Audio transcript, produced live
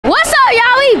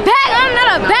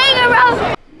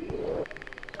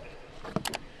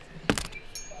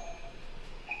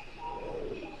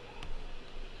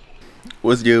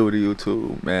What's good with the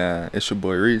YouTube, man? It's your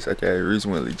boy Reese. Okay, Reese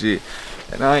went legit.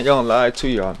 And I ain't gonna lie to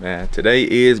y'all, man. Today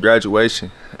is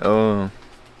graduation. How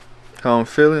I'm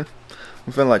feeling?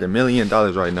 I'm feeling like $1 million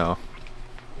right now.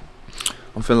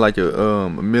 I'm feeling like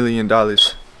 $1 million.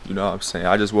 You know what I'm saying?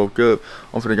 I just woke up.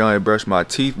 I'm finna go ahead and brush my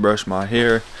teeth, brush my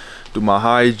hair, do my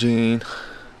hygiene.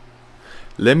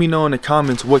 Let me know in the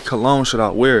comments what cologne should I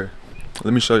wear.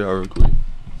 Let me show y'all real quick.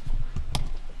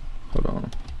 Hold on.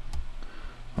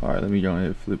 Alright, let me go ahead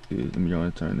and flip this. Let me go ahead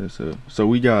and turn this up. So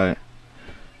we got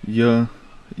yeah.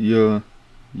 But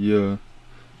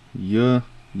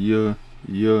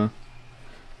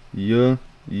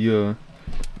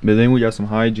then we got some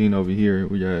hygiene over here.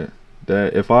 We got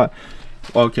that.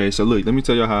 Okay, so look, let me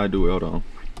tell y'all how I do it. Hold on.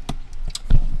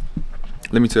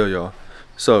 Let me tell y'all.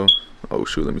 So, oh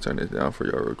shoot, let me turn this down for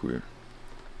y'all real quick.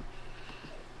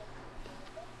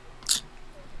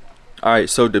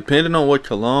 Alright, so depending on what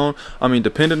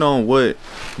depending on what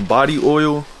body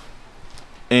oil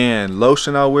and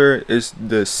lotion I wear is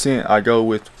the scent I go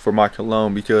with for my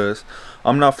cologne, because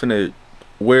I'm not finna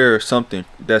wear something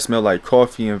that smell like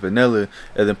coffee and vanilla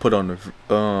and then put on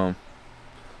a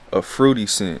fruity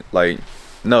scent. Like,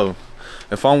 no.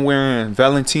 If I'm wearing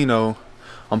Valentino,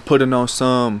 I'm putting on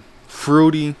some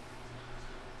fruity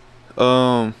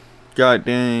god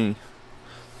dang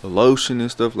lotion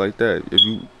and stuff like that.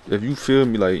 If you feel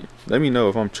me, like, let me know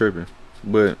if I'm tripping.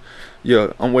 But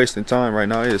yeah, I'm wasting time right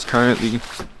now. It is currently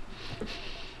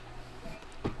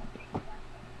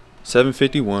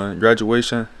 7:51.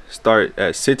 Graduation start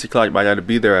at 6 o'clock, but I gotta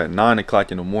be there at 9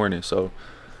 o'clock in the morning. So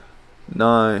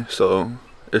 9, so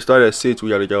it started at 6. We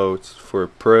gotta go for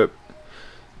prep,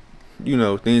 you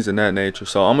know, things in that nature.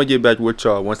 So I'm gonna get back with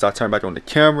y'all once I turn back on the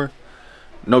camera.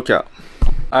 No cap.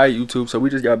 Alright, YouTube, so we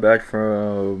just got back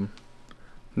from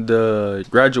the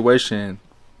graduation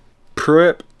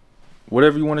prep,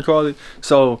 whatever you want to call it.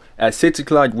 So at 6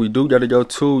 o'clock we do gotta go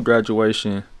to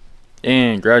graduation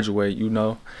and graduate, you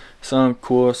know. Some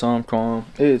cool, some calm.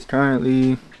 It's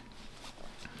currently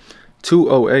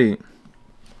 2:08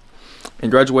 and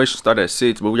graduation started at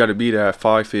 6, but we gotta be there at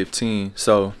 5:15.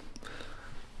 So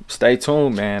stay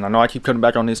tuned, man. I know I keep coming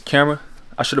back on this camera.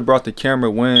 I should have brought the camera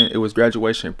when it was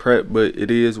graduation prep, but it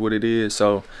is what it is.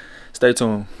 So stay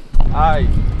tuned. Alright,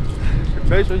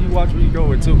 make sure you watch where you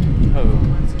going too.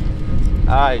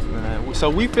 Alright, man. So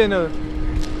we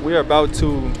are about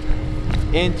to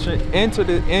enter the entrance. Enter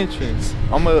the entrance.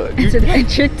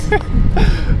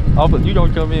 You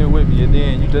gonna come in with me, and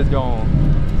then you just gonna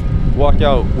walk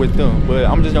out with them. But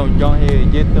I'm just gonna go ahead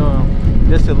and get them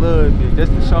just a little bit,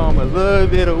 just to show them a little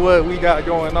bit of what we got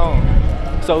going on.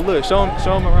 So look, show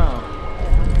them around.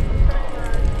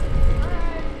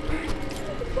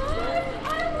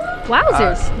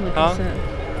 Wowzers!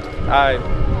 Alright.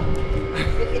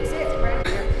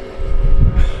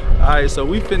 Alright, so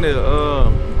we finna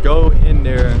go in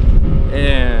there,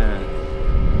 and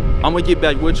I'm gonna get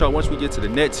back with y'all once we get to the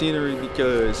net scenery,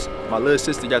 because my little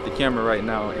sister got the camera right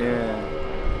now, and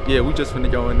yeah, we just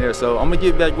finna go in there. So I'm gonna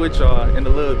get back with y'all in a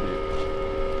little bit.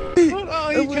 Hold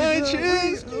on, he can't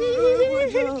choose.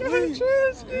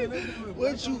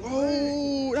 What you?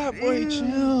 Oh, that boy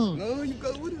chill. No, you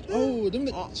go with it. Oh, them.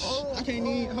 I can't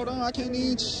even. Hold on, I can't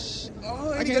even.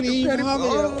 I can't even.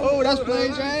 Oh, that's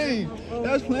plain Jane.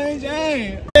 That's plain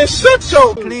Jane. Shut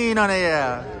your clean on the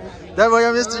air. That boy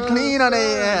Mr. Clean on the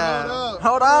air.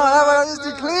 Hold on, that boy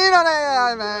Mr. Clean on the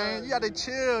air, man. You gotta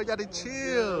chill. You gotta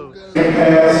chill.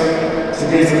 Pass to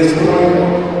get to this point.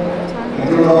 And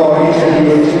through all, each of you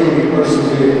have truly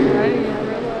persevered.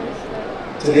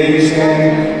 Today we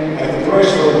stand at the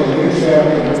threshold of a new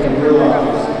chapter in your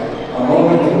lives, a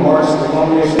moment that marks the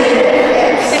culmination.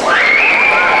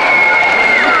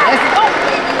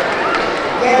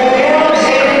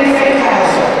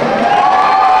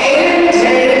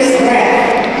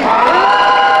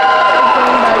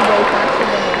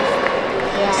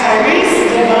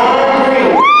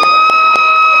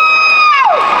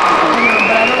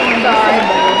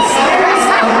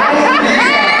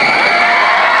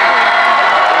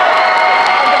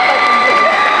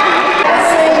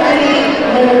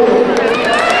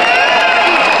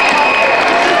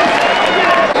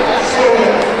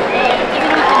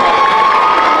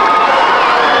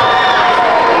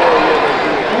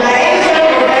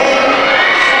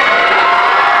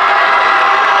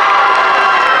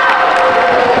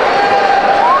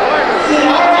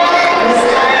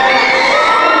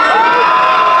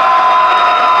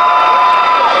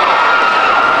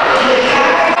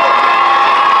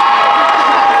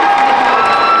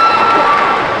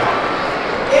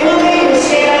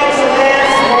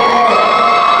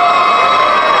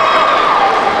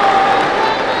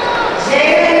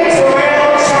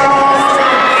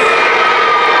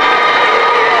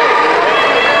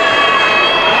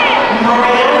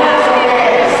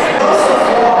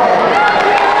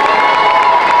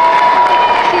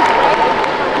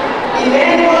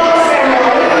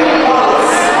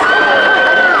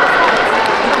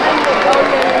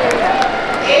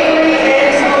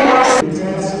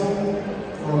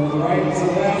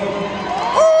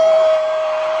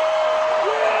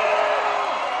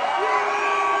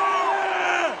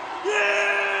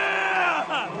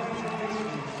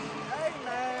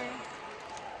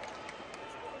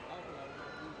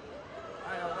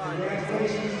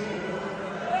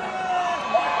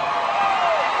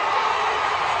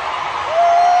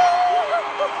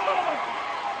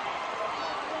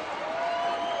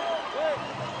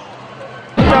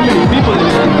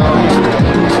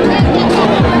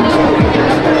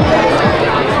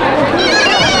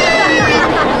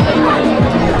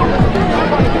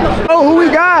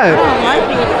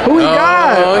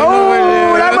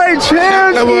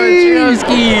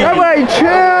 boy,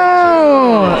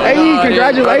 chill. Hey,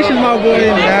 congratulations, my boy.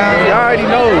 Man. You already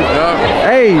know.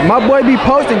 Hey, my boy be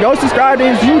posting. Go subscribe to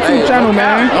his YouTube channel,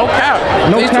 man. No cap.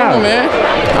 No cap, man.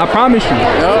 I promise you.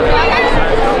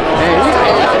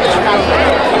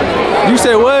 You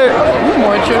said what?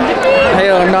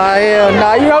 Hell nah.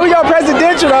 You know we got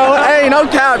presidential though. Hey, no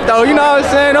cap though. You know what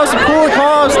I'm saying? Those some cool,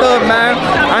 calm stuff, man.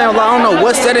 I don't know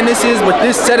what setting this is, but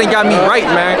this setting got me right,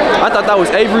 man. I thought that was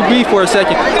Avery B for a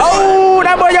second. Oh,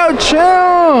 that boy, yo,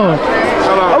 chill.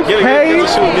 Okay,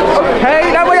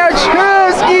 that boy, yo,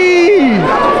 chill, ski.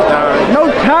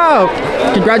 No cap.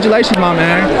 Congratulations, my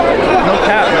man. No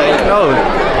cap, man. No.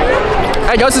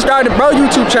 Hey, go subscribe to bro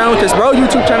YouTube channel, because bro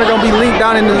YouTube channel gonna be linked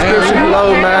down in the description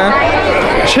below, man.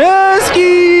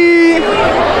 Chesky!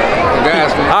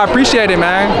 I appreciate it,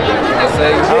 man.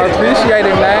 I appreciate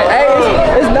it, man.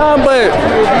 Hey, it's none but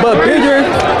bigger.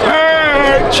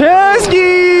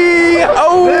 Chesky!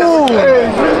 Oh!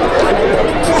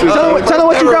 Tell him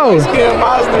what you go.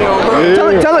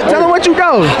 Tell him what you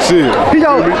go. Shit. He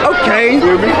go, okay.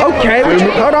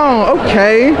 Hold on,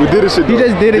 okay. We did it shit though. He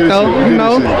just did it though, you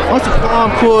know. On some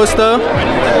calm, cool stuff.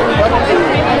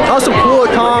 On some cool,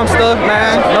 calm stuff,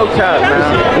 man. No cap,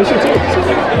 man.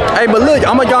 Hey, but look,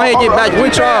 I'm gonna go ahead and get back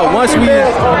with y'all once we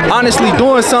honestly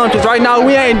doing something, because right now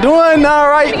we ain't doing nothing,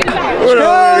 right? What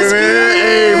up, man?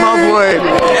 Hey, my boy.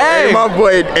 Hey, my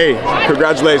boy. Hey,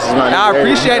 congratulations, man. I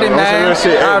appreciate it, man.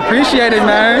 I appreciate it,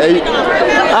 man. Hey,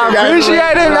 I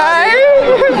appreciate it, man.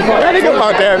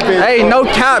 Hey, no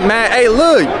cap, man. Hey,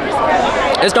 look.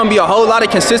 It's gonna be a whole lot of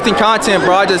consistent content,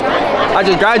 bro. I just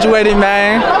graduated,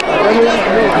 man.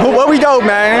 Where we go,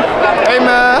 man? Hey,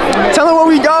 man. Tell him where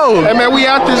we go. Hey, man, we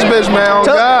out this bitch, man. Oh,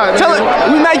 God. Tell him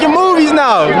we making movies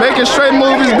now. Making straight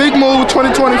movies, big move,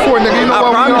 2024, nigga. You know I what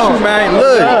we promise on. you, man.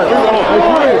 Look,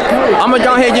 I'm gonna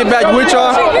go ahead and get back with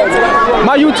y'all.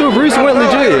 My YouTube reach went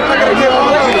legit.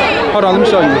 Hold on, let me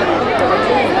show you.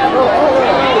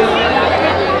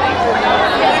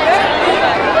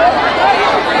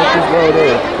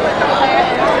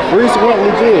 Reese went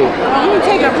legit.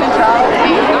 Take a picture.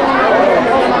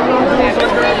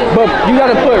 But you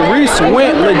gotta put Reese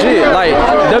went legit, like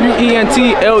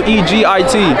WENTLEGIT.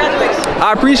 I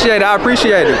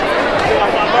appreciate it.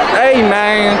 Hey,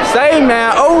 man. Say,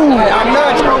 man. Oh.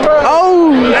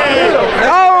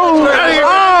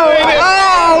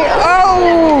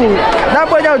 That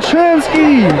boy got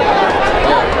Trimsky.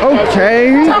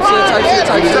 Okay.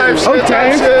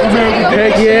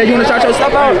 Heck yeah, you wanna shout your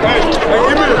stuff out?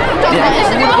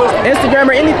 Instagram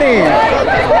or anything?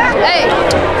 Hey,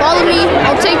 follow me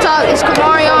on TikTok. It's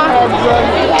Kamarion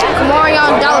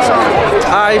Dallasan.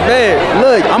 Alright, bet.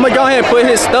 Look, I'm gonna go ahead and put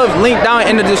his stuff linked down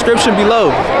in the description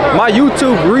below. My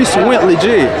YouTube Reese went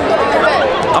legit.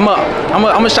 I'm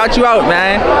gonna shout you out,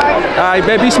 man. Alright,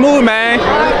 bet. Be smooth, man.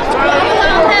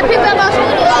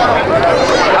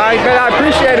 Alright, bet. I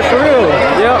appreciate it for real.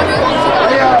 Yep.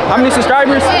 How many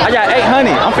subscribers? I got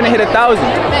 800. I'm finna hit 1,000.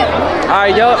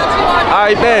 Alright, yup.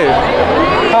 Alright, bet.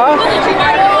 Huh?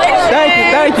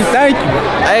 Thank you.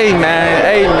 Hey,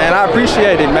 man. I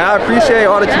appreciate it, man. I appreciate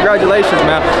all the congratulations,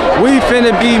 man. We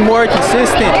finna be more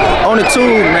consistent on the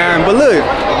tube, man. But look,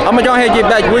 I'm gonna go ahead and get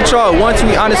back with y'all once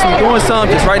we honestly doing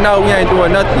something, because right now we ain't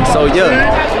doing nothing. So,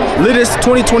 yeah. Latest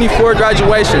 2024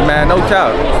 graduation, man. No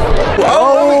cap.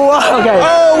 Oh, okay.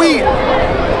 Oh, we.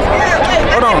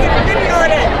 Hold on.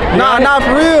 Nah, not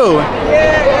for real.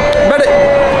 But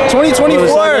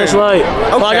 2024. It's like,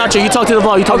 okay. Well, I got you. You talk to the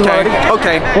vlog. You talk to the vlog.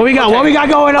 Okay. What we got? Okay. What we got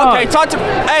going on? Okay, talk to.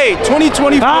 Hey,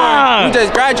 2024. We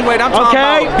just graduated. I'm talking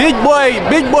about big boy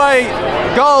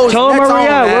goals. Tell them where we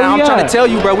at. I'm trying to tell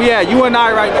you, bro. We at you and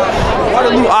I right now,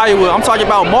 Waterloo, Iowa. I'm talking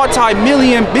about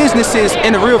multi-million businesses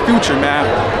in the real future, man.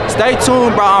 Stay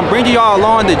tuned, bro. I'm bringing y'all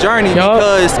along the journey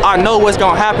because I know what's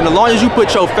gonna happen. As long as you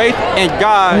put your faith in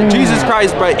God, Jesus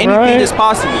Christ, bro, anything is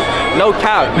possible. No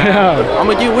cap, man. I'm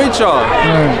gonna get with y'all.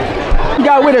 You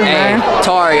got with us, man.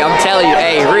 Tori, I'm telling you,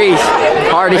 hey, Reese,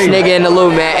 hardest nigga in the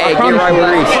loop, man. Hey, get right with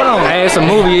Reese. Hold on. Hey, it's a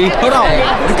movie. Hold on.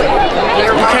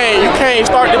 You can't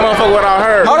start the motherfucker without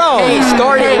her. Hold on. He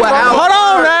started without. Hold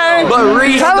on, man. But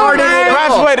Reese started it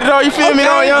all. Graduated though, you feel me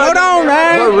though, young? Hold on,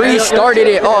 man. But Reese started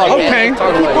it all. Okay.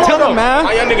 Tell him, man.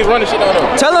 How young niggas running shit on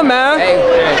them? Tell him, man. Hey,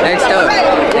 next up.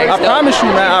 I promise you,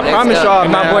 man. I promise y'all,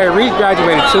 man. My boy Reese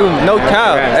graduated too. No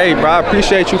cap. Hey, bro, I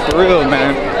appreciate you for real,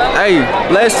 man. Hey,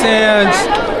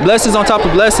 blessings on top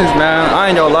of blessings, man. I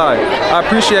ain't gonna lie. I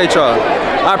appreciate y'all.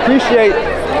 I appreciate.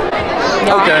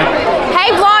 Okay.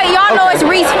 Hey, vlog, y'all know it's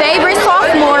Reese's favorite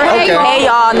sophomore. Okay. Hey,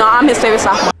 y'all, no, I'm his favorite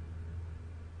sophomore.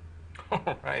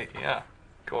 Right, yeah,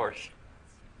 of course.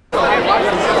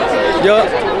 Yup,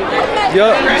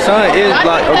 son is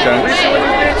black. Okay.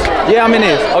 Yeah, I'm in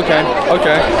this. Okay.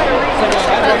 Okay.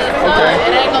 Okay.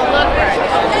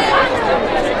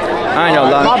 I ain't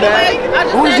gonna lie. My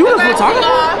bad. Who is you the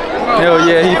photographer? Hell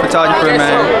yeah, he photographer,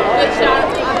 man.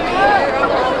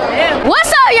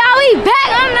 What's up, y'all? We back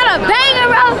on another banger,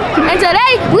 bro. And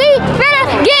today we finna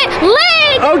get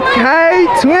lit. Okay,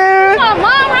 twin. My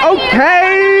mom right Okay.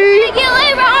 here. Get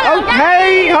lit, bro.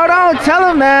 Okay, hold on, tell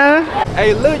him, man.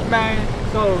 Hey, look, man.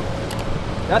 So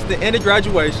that's the end of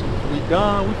graduation. We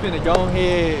done. We finna go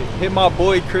ahead, hit my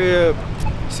boy crib,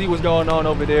 see what's going on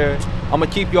over there. I'ma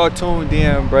keep y'all tuned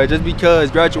in, bro. Just because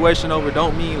graduation over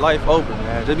don't mean life over,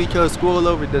 man. Just because school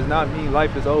over does not mean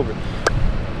life is over.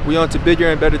 We on to bigger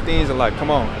and better things in life.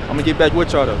 Come on, I'm gonna get back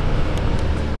with y'all though.